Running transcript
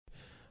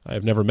I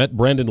have never met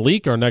Brandon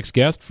Leak, our next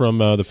guest from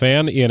the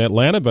Fan in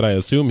Atlanta, but I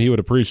assume he would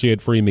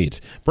appreciate free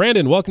meat.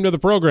 Brandon, welcome to the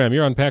program.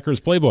 You're on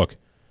Packers Playbook.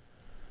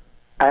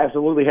 I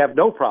absolutely have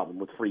no problem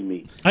with free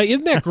meat.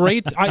 Isn't that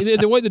great?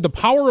 The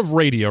power of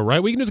radio,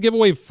 right? We can just give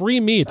away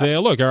free meat.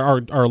 Look,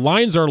 our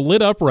lines are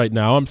lit up right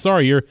now. I'm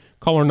sorry, you're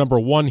caller number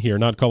 1 here,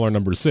 not caller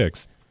number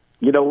 6.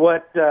 You know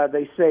what?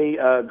 They say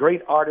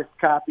great artist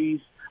copies,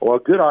 or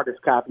good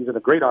artist copies, and a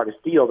great artist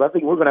steals. I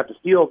think we're going to have to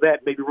steal that,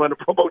 maybe run a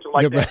promotion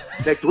like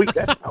that next week.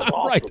 That's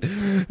awesome. Right.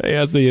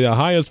 That's the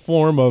highest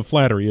form of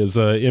flattery is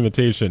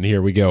imitation.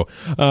 Here we go.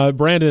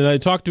 Brandon,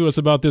 talk to us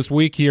about this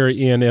week here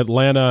in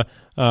Atlanta.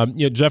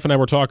 Jeff and I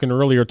were talking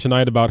earlier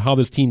tonight about how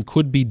this team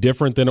could be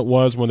different than it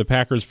was when the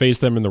Packers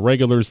faced them in the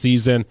regular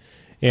season,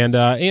 and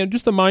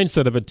just the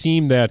mindset of a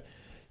team that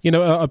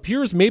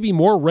appears maybe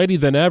more ready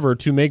than ever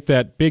to make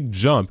that big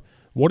jump.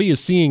 What are you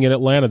seeing in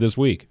Atlanta this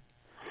week?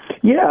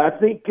 Yeah, I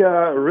think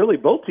really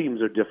both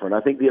teams are different. I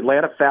think the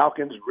Atlanta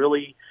Falcons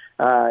really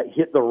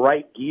hit the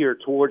right gear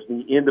towards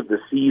the end of the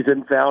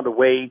season, found a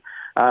way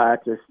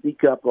to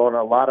sneak up on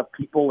a lot of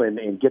people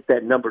and get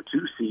that number 2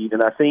 seed.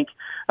 And I think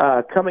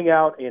coming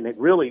out and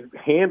really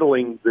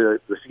handling the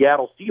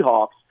Seattle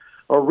Seahawks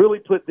really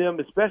put them,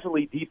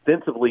 especially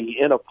defensively,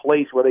 in a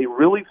place where they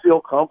really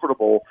feel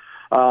comfortable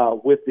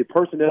with the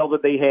personnel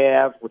that they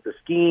have, with the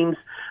schemes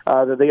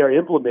that they are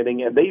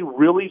implementing, and they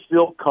really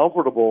feel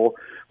comfortable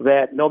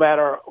that no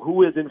matter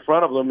who is in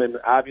front of them, and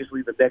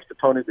obviously the next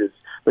opponent is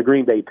the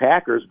Green Bay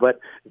Packers, but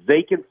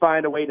they can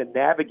find a way to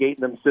navigate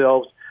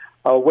themselves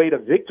a way to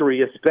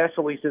victory,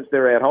 especially since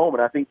they're at home.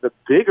 And I think the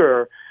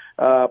bigger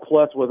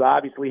plus was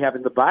obviously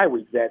having the bye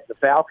week, that the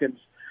Falcons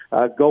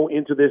go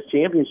into this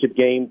championship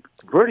game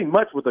pretty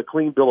much with a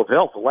clean bill of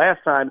health. The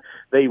last time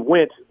they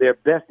went, their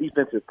best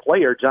defensive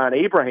player, John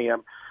Abraham,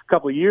 a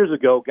couple of years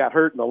ago, got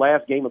hurt in the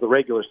last game of the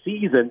regular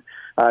season,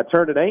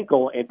 turned an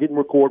ankle, and didn't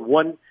record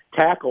one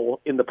tackle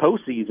in the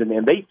postseason.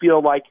 And they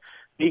feel like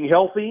being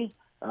healthy,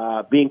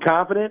 being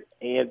confident,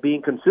 and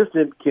being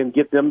consistent can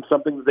get them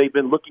something that they've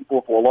been looking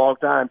for a long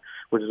time,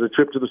 which is a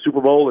trip to the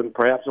Super Bowl and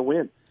perhaps a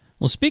win.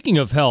 Well, speaking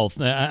of health,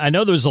 I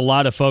know there's a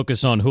lot of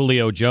focus on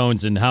Julio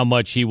Jones and how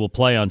much he will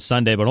play on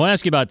Sunday, but I want to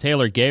ask you about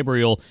Taylor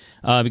Gabriel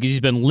because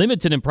he's been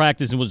limited in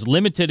practice and was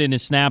limited in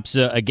his snaps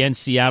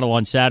against Seattle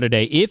on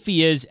Saturday. If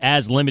he is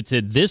as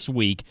limited this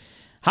week,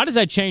 how does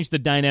that change the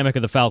dynamic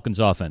of the Falcons'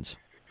 offense?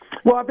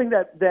 Well, I think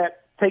that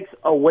takes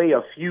away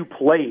a few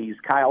plays.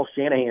 Kyle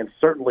Shanahan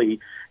certainly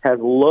has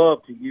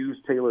loved to use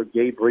Taylor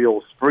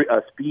Gabriel's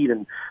speed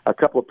in a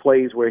couple of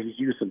plays where he's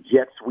used some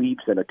jet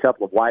sweeps and a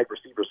couple of wide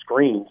receiver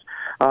screens.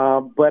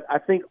 But I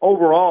think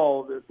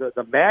overall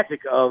the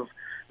magic of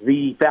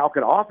the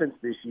Falcon offense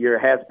this year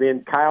has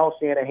been Kyle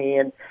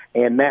Shanahan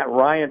and Matt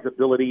Ryan's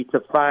ability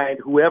to find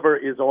whoever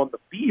is on the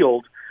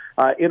field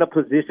in a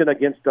position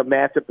against a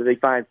matchup that they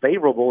find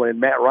favorable. And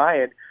Matt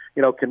Ryan,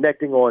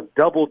 connecting on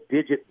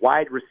double-digit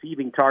wide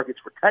receiving targets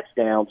for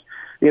touchdowns,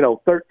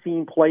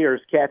 13 players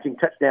catching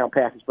touchdown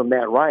passes from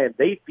Matt Ryan.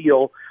 They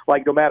feel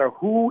like no matter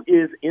who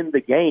is in the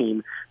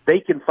game, they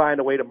can find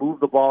a way to move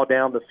the ball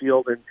down the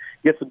field and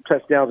get some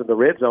touchdowns in the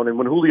red zone. And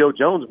when Julio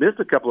Jones missed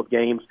a couple of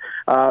games,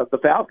 the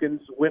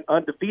Falcons went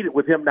undefeated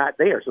with him not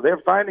there. So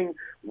they're finding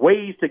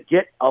ways to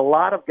get a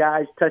lot of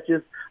guys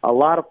touches, a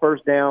lot of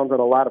first downs,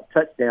 and a lot of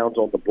touchdowns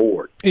on the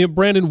board. Hey,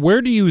 Brandon,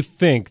 where do you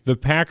think the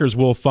Packers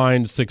will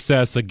find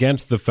success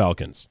against the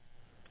Falcons?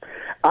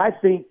 I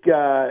think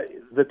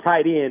the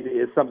tight end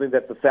is something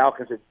that the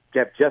Falcons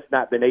have just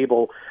not been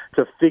able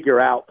to figure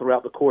out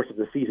throughout the course of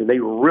the season. They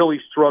really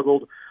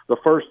struggled the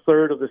first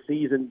third of the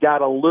season,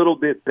 got a little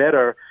bit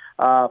better,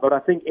 but I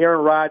think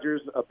Aaron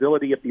Rodgers'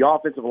 ability, if the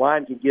offensive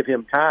line can give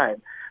him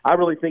time, I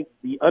really think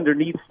the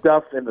underneath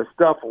stuff and the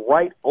stuff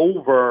right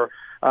over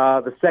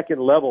the second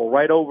level,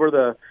 right over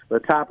the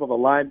top of a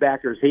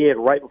linebacker's head,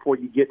 right before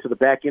you get to the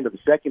back end of the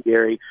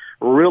secondary,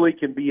 really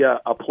can be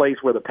a place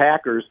where the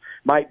Packers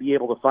might be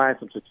able to find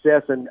some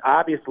success. And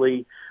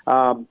obviously,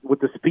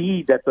 with the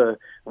speed that the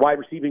wide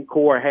receiving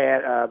core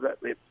had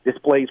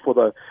displays for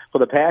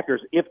the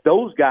Packers, if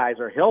those guys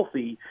are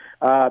healthy,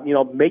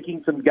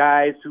 making some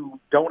guys who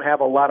don't have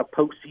a lot of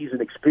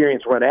postseason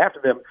experience run after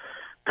them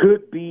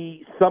could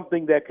be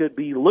something that could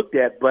be looked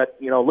at. But,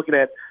 looking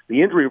at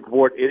the injury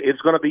report,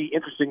 it's going to be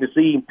interesting to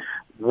see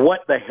what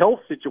the health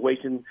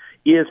situation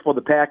is for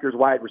the Packers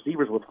wide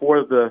receivers, with 4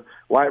 of the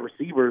wide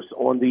receivers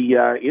on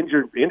the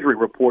injury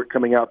report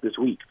coming out this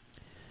week.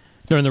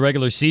 During the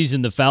regular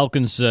season, the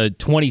Falcons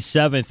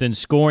 27th in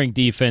scoring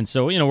defense.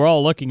 So, we're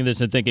all looking at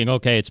this and thinking,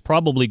 okay, it's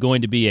probably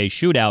going to be a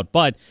shootout.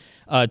 But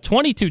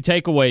 22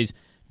 takeaways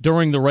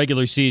during the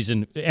regular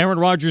season. Aaron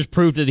Rodgers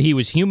proved that he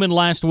was human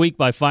last week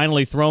by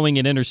finally throwing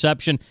an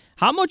interception.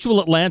 How much will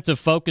Atlanta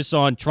focus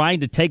on trying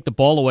to take the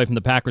ball away from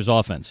the Packers'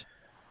 offense?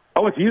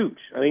 Oh, it's huge.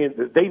 I mean,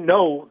 they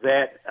know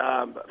that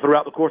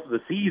throughout the course of the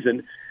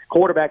season,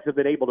 quarterbacks have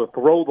been able to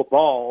throw the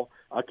ball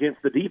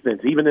against the defense.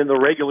 Even in the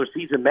regular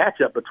season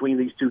matchup between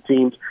these two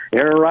teams,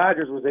 Aaron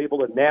Rodgers was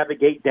able to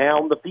navigate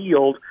down the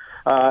field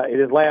in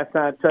his last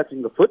time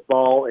touching the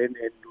football and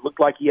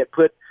looked like he had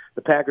put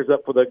the Packers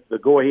up for the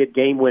go-ahead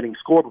game-winning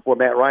score before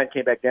Matt Ryan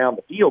came back down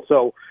the field.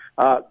 So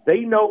they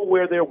know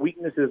where their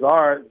weaknesses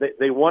are.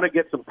 They want to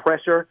get some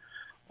pressure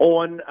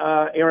on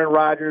Aaron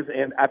Rodgers,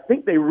 and I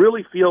think they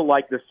really feel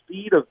like the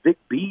speed of Vic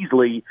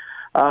Beasley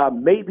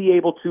may be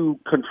able to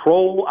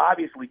control.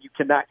 Obviously, you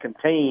cannot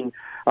contain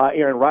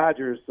Aaron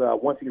Rodgers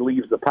once he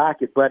leaves the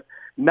pocket, but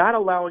not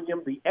allowing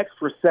him the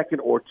extra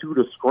second or two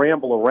to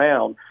scramble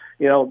around.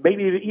 You know,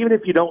 maybe even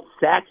if you don't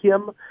sack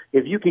him,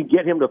 if you can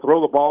get him to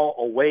throw the ball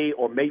away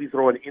or maybe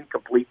throw an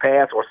incomplete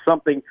pass or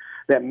something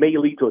that may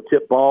lead to a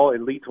tip ball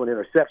and lead to an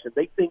interception,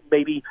 they think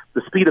maybe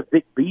the speed of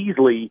Vic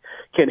Beasley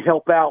can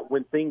help out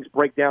when things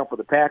break down for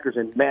the Packers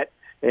and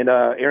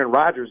Aaron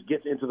Rodgers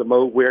gets into the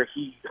mode where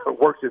he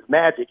works his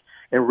magic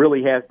and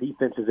really has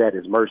defenses at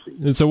his mercy.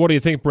 And so what do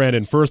you think,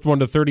 Brandon? First one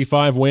to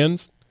 35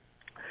 wins?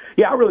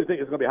 Yeah, I really think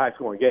it's going to be a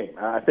high-scoring game.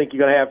 I think you're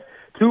going to have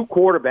two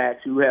quarterbacks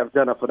who have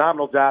done a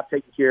phenomenal job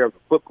taking care of the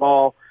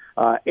football.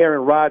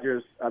 Aaron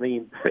Rodgers, I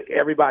mean,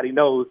 everybody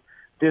knows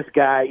this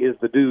guy is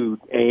the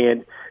dude.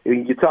 And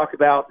you talk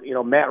about,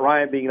 Matt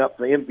Ryan being up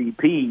for the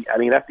MVP. I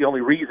mean, that's the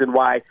only reason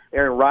why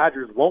Aaron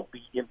Rodgers won't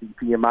be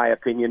MVP, in my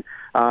opinion.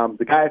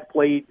 The guy's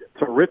played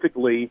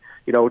terrifically,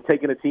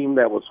 taking a team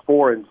that was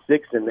 4-6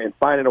 and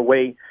finding a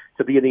way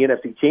to be in the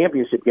NFC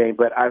Championship game.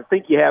 But I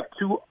think you have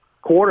two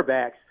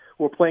quarterbacks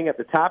who are playing at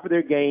the top of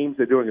their games.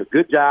 They're doing a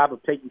good job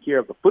of taking care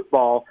of the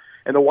football.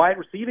 And the wide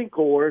receiving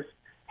cores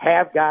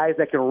have guys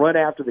that can run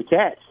after the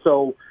catch.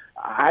 So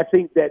I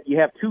think that you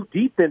have two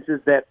defenses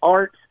that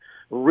aren't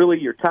really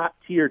your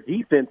top-tier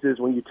defenses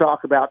when you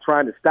talk about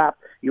trying to stop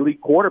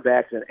elite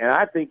quarterbacks. And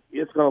I think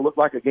it's going to look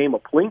like a game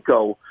of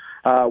Plinko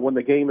when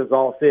the game is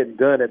all said and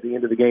done at the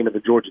end of the game at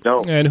the Georgia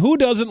Dome. And who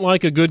doesn't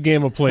like a good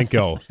game of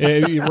Plinko,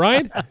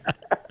 right?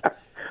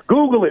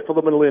 Google it for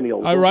the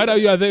millennials. All right.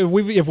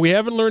 If we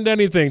haven't learned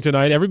anything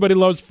tonight, everybody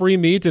loves free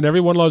meat and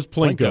everyone loves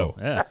Plinko.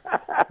 Yeah.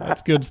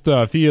 That's good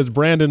stuff. He is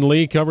Brandon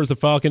Lee, covers the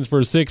Falcons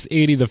for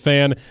 680 The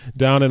Fan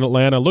down in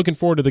Atlanta. Looking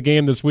forward to the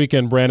game this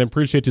weekend, Brandon.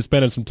 Appreciate you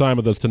spending some time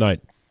with us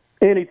tonight.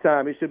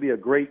 Anytime. It should be a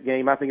great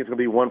game. I think it's going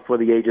to be one for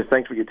the ages.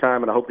 Thanks for your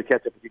time, and I hope to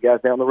catch up with you guys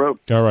down the road.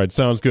 All right.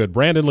 Sounds good.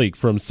 Brandon Lee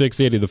from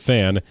 680 The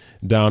Fan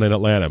down in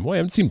Atlanta. Boy, I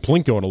haven't seen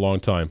Plinko in a long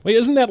time. Wait,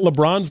 isn't that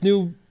LeBron's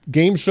new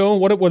game show?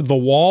 What The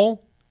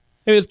Wall?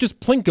 It's just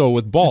Plinko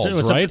with balls,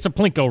 right? It's a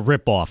Plinko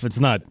ripoff. It's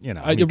not,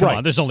 come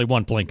on, there's only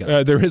one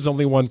Plinko. There is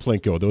only one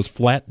Plinko. Those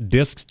flat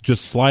discs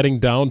just sliding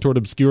down toward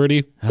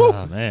obscurity.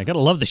 Oh, man, gotta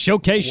love the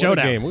Showcase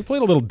Showdown. Game. We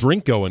played a little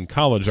Drinko in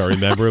college, I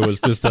remember. It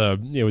was just,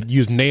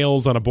 use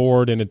nails on a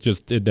board, and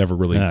it never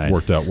really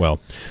worked out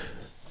well.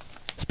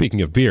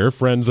 Speaking of beer,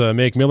 friends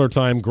make Miller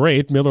time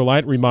great. Miller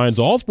Lite reminds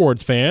all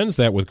sports fans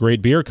that with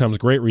great beer comes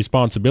great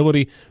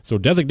responsibility. So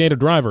designated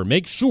driver,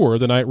 make sure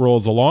the night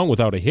rolls along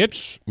without a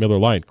hitch. Miller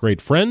Lite,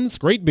 great friends,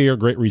 great beer,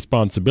 great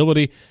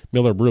responsibility.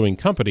 Miller Brewing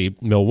Company,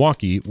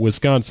 Milwaukee,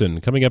 Wisconsin.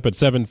 Coming up at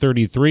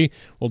 7:33,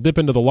 we'll dip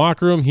into the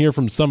locker room, hear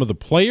from some of the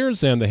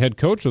players and the head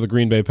coach of the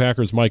Green Bay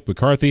Packers, Mike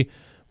McCarthy.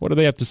 What do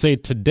they have to say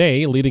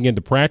today leading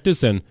into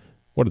practice, and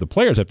what do the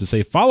players have to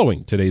say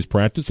following today's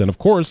practice? And, of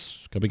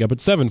course, coming up at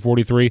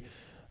 7:43,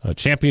 a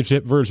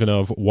championship version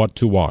of What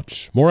to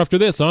Watch. More after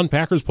this on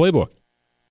Packers Playbook.